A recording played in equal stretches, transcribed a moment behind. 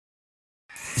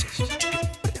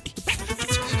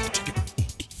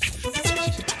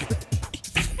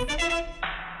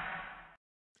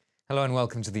Hello and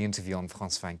welcome to the interview on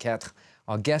France 24.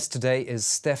 Our guest today is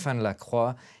Stéphane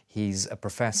Lacroix. He's a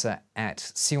professor at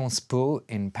Sciences Po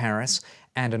in Paris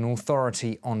and an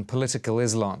authority on political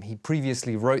Islam. He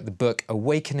previously wrote the book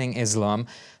Awakening Islam,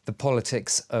 The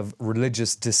Politics of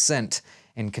Religious Dissent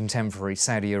in Contemporary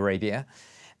Saudi Arabia.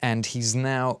 And he's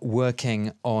now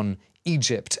working on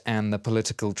Egypt and the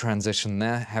political transition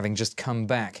there, having just come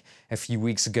back a few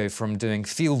weeks ago from doing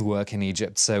field work in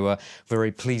Egypt. So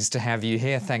very pleased to have you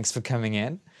here. Thanks for coming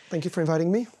in. Thank you for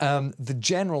inviting me. The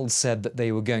generals said that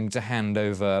they were going to hand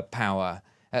over power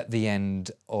at the end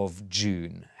of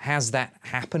June. Has that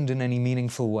happened in any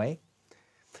meaningful way?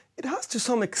 It has to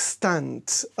some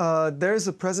extent. There's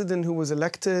a president who was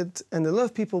elected, and a lot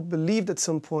of people believed at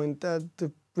some point that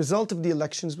the result of the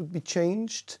elections would be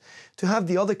changed to have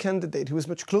the other candidate, who was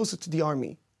much closer to the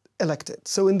army, elected.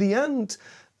 So in the end,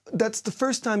 that's the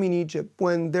first time in Egypt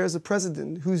when there's a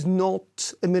president who's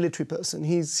not a military person.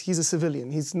 He's a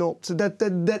civilian. He's not. So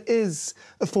that is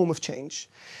a form of change.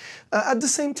 At the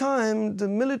same time, the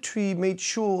military made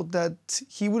sure that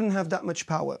he wouldn't have that much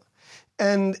power.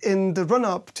 And in the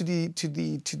run-up to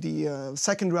the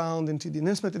second round and to the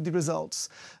announcement of the results,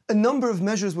 a number of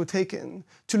measures were taken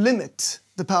to limit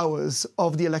the powers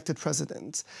of the elected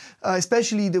president.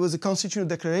 Especially, there was a constitutional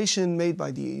declaration made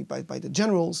by the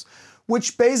generals,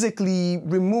 which basically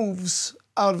removes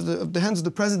out of the hands of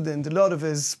the president a lot of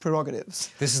his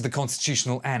prerogatives. This is the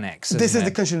constitutional annex, This is the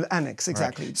constitutional annex,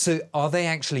 exactly. Right. So are they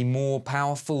actually more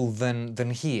powerful than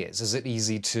he is? Is it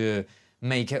easy to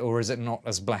make it, or is it not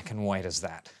as black and white as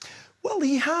that? Well,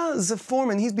 he has a form,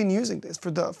 and he's been using this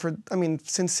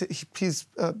since his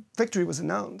victory was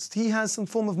announced. He has some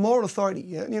form of moral authority.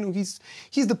 You know, he's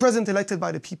the president elected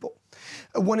by the people.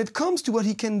 When it comes to what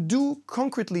he can do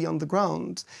concretely on the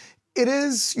ground, it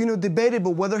is,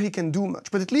 debatable whether he can do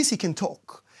much, but at least he can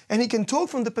talk. And he can talk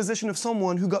from the position of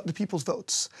someone who got the people's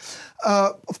votes.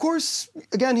 Of course,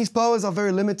 again, his powers are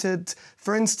very limited.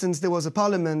 For instance, there was a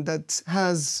parliament that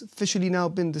has officially now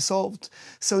been dissolved.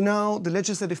 So now the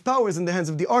legislative power is in the hands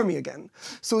of the army again.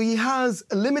 So he has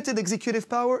a limited executive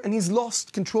power, and he's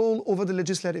lost control over the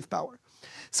legislative power.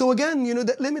 So again,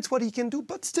 that limits what he can do.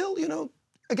 But still,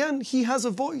 again, he has a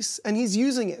voice, and he's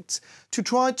using it to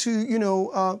try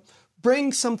to,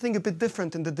 bring something a bit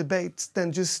different in the debate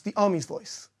than just the army's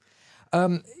voice.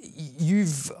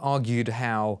 You've argued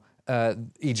how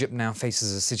Egypt now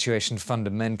faces a situation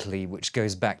fundamentally which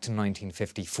goes back to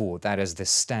 1954. That is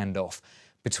this standoff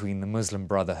between the Muslim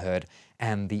Brotherhood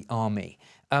and the army.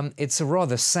 It's a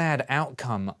rather sad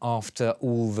outcome after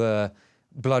all the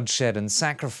bloodshed and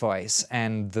sacrifice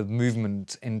and the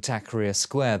movement in Tahrir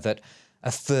Square that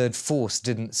a third force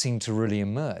didn't seem to really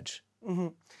emerge. Mm-hmm.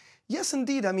 Yes,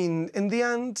 indeed. I mean, in the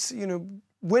end,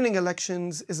 winning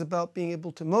elections is about being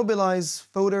able to mobilize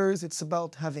voters. It's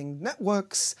about having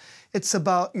networks. It's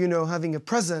about, having a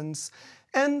presence.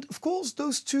 And of course,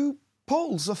 those two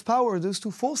poles of power, those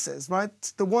two forces,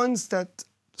 right? The ones that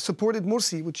supported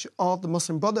Morsi, which are the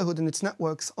Muslim Brotherhood and its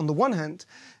networks on the one hand,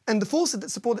 and the forces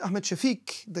that supported Ahmed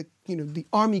Shafiq, the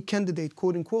army candidate,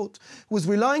 quote unquote, was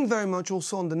relying very much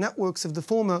also on the networks of the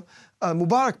former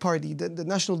Mubarak party, the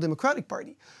National Democratic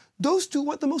Party. Those two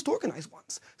were the most organized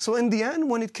ones. So in the end,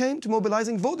 when it came to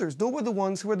mobilizing voters, those were the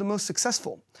ones who were the most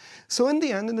successful. So in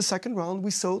the end, in the second round,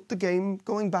 we saw the game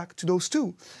going back to those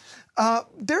two.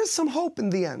 There's some hope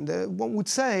in the end. One would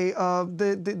say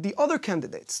the other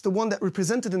candidates, the one that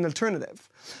represented an alternative,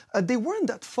 they weren't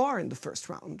that far in the first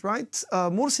round, right?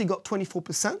 Morsi got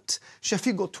 24%,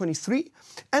 Shafiq got 23%,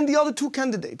 and the other two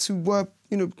candidates who were,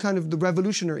 kind of the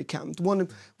revolutionary camp. One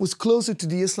was closer to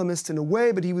the Islamists in a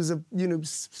way, but he was a,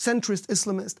 centrist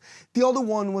Islamist. The other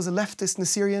one was a leftist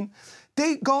Nasirian.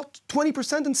 They got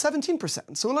 20% and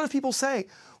 17%. So a lot of people say,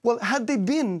 well, had they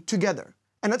been together,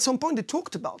 and at some point they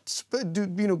talked about,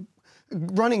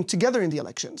 running together in the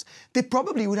elections, they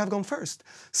probably would have gone first.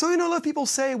 So, a lot of people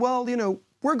say, well,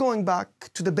 we're going back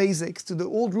to the basics, to the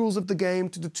old rules of the game,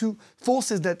 to the two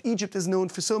forces that Egypt has known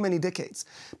for so many decades.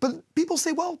 But people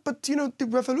say, well, but, the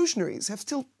revolutionaries have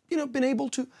still, been able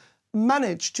to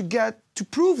manage to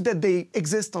prove that they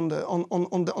exist on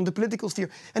the political sphere.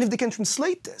 And if they can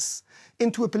translate this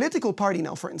into a political party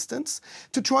now, for instance,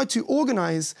 to try to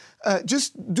organize,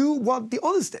 just do what the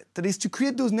others did, that is to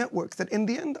create those networks that in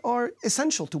the end are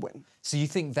essential to win. So you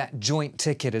think that joint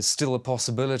ticket is still a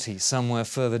possibility somewhere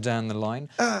further down the line?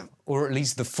 Or at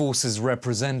least the forces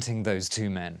representing those two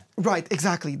men? Right,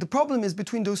 exactly. The problem is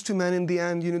between those two men in the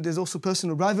end, there's also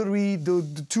personal rivalry.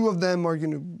 The two of them are,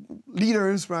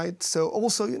 leaders, right? So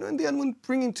also, in the end, when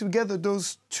bringing together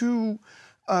those two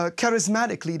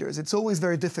charismatic leaders, it's always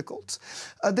very difficult.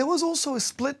 There was also a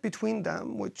split between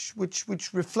them,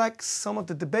 which reflects some of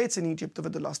the debates in Egypt over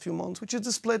the last few months, which is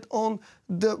the split on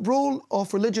the role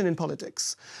of religion in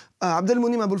politics.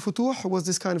 Abdelmonem Abou Futuh was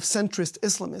this kind of centrist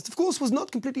Islamist. Of course, was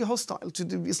not completely hostile to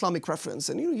the Islamic reference,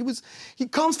 and he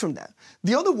comes from there.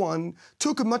 The other one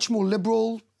took a much more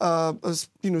liberal,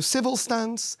 civil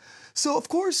stance. So, of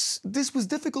course, this was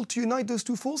difficult to unite those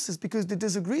two forces because they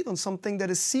disagreed on something that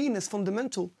is seen as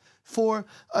fundamental for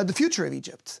the future of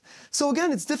Egypt. So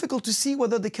again, it's difficult to see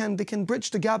whether they can bridge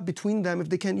the gap between them, if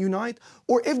they can unite,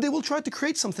 or if they will try to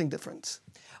create something different.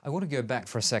 I want to go back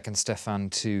for a second, Stéphane,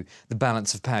 to the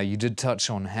balance of power. You did touch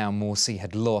on how Morsi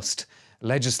had lost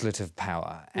legislative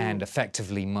power and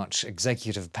effectively much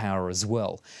executive power as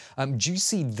well. Do you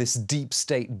see this deep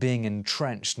state being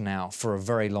entrenched now for a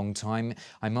very long time?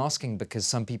 I'm asking because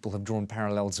some people have drawn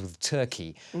parallels with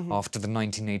Turkey after the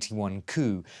 1981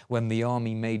 coup, when the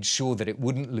army made sure that it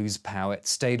wouldn't lose power, it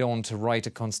stayed on to write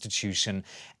a constitution,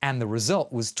 and the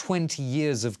result was 20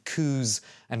 years of coups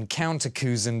and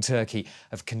counter-coups in Turkey,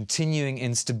 of continuing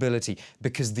instability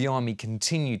because the army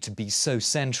continued to be so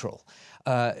central.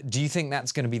 Do you think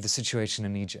that's going to be the situation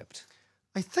in Egypt?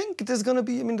 I think there's going to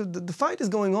be, the fight is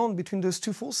going on between those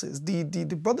two forces, the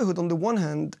Brotherhood on the one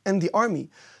hand and the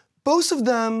army. Both of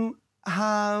them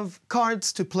have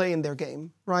cards to play in their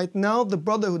game. Right now, the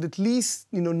Brotherhood, at least,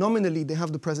 nominally, they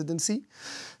have the presidency.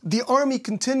 The army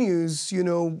continues,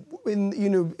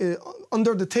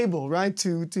 under the table, right,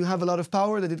 to have a lot of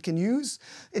power that it can use.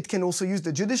 It can also use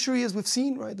the judiciary, as we've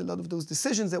seen, right? A lot of those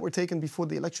decisions that were taken before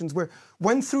the elections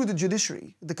went through the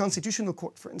judiciary, the Constitutional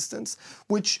Court, for instance,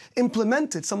 which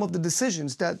implemented some of the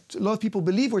decisions that a lot of people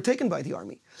believe were taken by the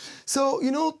army. So,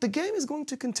 the game is going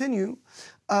to continue.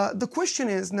 The question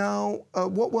is now,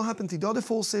 what will happen to the other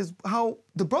forces, how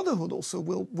the Brotherhood also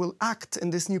will act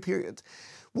in this new period.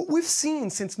 What we've seen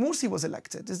since Morsi was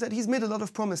elected is that he's made a lot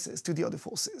of promises to the other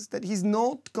forces, that he's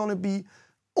not going to be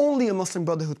only a Muslim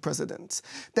Brotherhood president,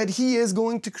 that he is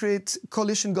going to create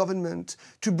coalition government,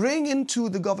 to bring into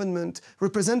the government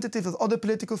representatives of other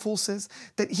political forces,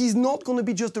 that he's not going to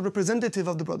be just the representative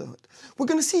of the Brotherhood. We're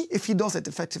going to see if he does it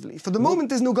effectively. For the moment,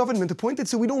 there's no government appointed,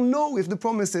 so we don't know if the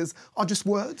promises are just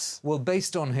words. Well,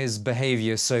 based on his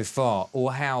behaviour so far,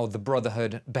 or how the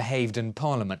Brotherhood behaved in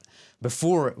Parliament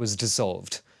before it was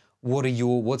dissolved,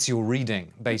 what's your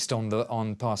reading based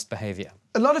on past behaviour?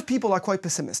 A lot of people are quite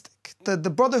pessimistic. The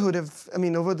Brotherhood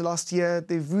over the last year,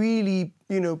 they've really,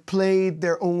 played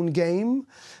their own game.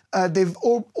 They've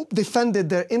all defended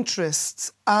their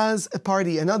interests as a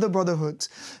party, another Brotherhood.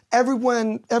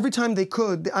 Every time they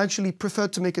could, they actually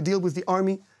preferred to make a deal with the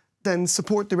army than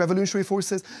support the revolutionary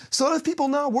forces. So a lot of people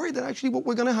now worry that actually what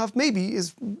we're going to have maybe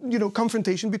is,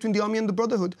 confrontation between the army and the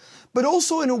Brotherhood, but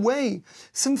also in a way,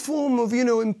 some form of,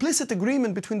 implicit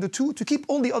agreement between the two to keep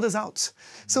all the others out.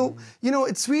 So,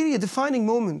 it's really a defining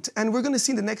moment, and we're going to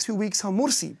see in the next few weeks how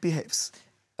Morsi behaves.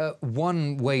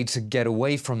 One way to get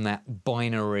away from that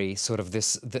binary, sort of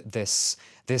this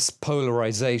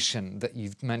polarization that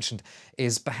you've mentioned,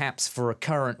 is perhaps for a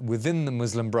current within the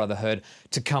Muslim Brotherhood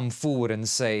to come forward and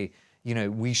say,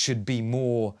 we should be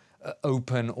more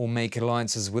open or make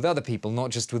alliances with other people,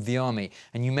 not just with the army.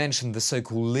 And you mentioned the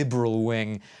so-called liberal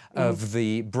wing of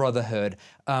the Brotherhood.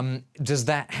 Does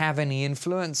that have any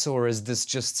influence, or is this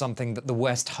just something that the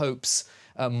West hopes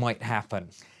might happen?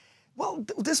 Well,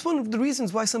 this is one of the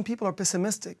reasons why some people are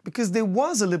pessimistic, because there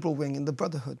was a liberal wing in the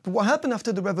Brotherhood. But what happened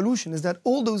after the revolution is that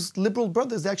all those liberal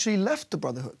brothers actually left the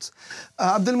Brotherhood.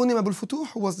 Abdelmonem Abou Futuh,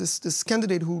 who was this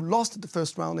candidate who lost at the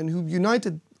first round and who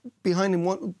united behind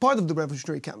him part of the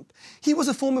revolutionary camp. He was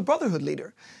a former Brotherhood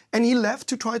leader, and he left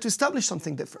to try to establish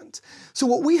something different. So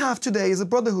what we have today is a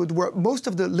Brotherhood where most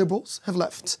of the liberals have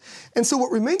left, and so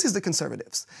what remains is the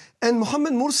conservatives. And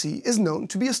Mohammed Morsi is known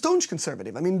to be a staunch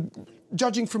conservative.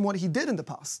 Judging from what he did in the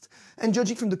past, and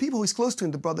judging from the people he's close to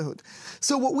in the Brotherhood.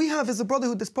 So what we have is a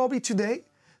Brotherhood that's probably today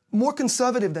more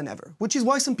conservative than ever, which is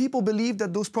why some people believe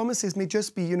that those promises may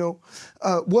just be,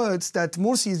 words that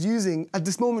Morsi is using at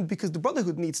this moment because the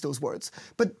Brotherhood needs those words.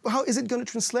 But how is it going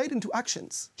to translate into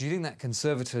actions? Do you think that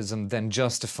conservatism then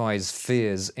justifies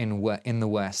fears in the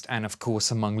West, and of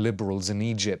course among liberals in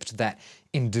Egypt, that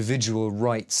individual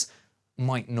rights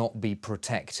might not be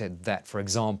protected, that, for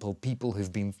example, people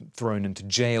who've been thrown into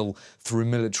jail through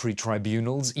military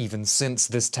tribunals, even since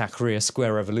this Tahrir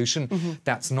Square revolution,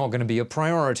 that's not going to be a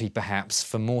priority, perhaps,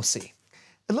 for Morsi?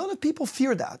 A lot of people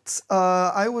fear that.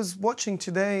 I was watching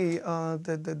today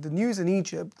the news in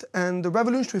Egypt, and the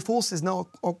revolutionary forces now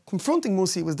are confronting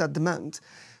Morsi with that demand.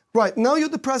 Right, now you're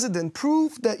the president,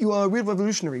 prove that you are a real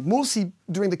revolutionary. Morsi,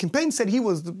 during the campaign, said he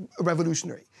was a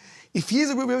revolutionary. If he is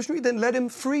a revolutionary, then let him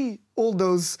free all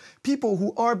those people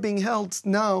who are being held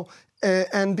now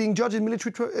and being judged in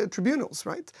military tribunals,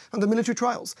 right, under military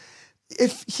trials.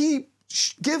 If he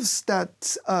gives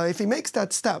that, if he makes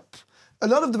that step, a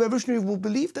lot of the revolutionaries will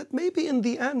believe that maybe in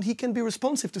the end he can be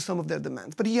responsive to some of their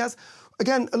demands. But he has,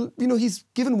 again, he's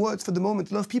given words for the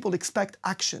moment. A lot of people expect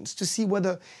actions to see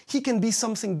whether he can be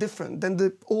something different than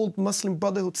the old Muslim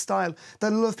Brotherhood style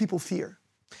that a lot of people fear.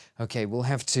 Okay, we'll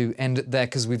have to end it there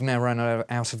because we've now run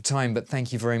out of time, but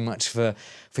thank you very much for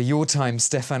your time,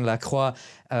 Stéphane Lacroix,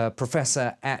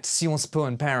 professor at Sciences Po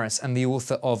in Paris and the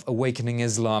author of Awakening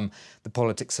Islam, The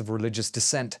Politics of Religious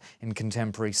Dissent in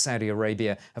Contemporary Saudi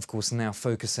Arabia, of course now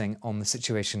focusing on the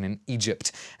situation in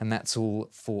Egypt. And that's all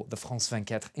for the France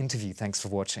 24 interview. Thanks for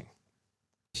watching.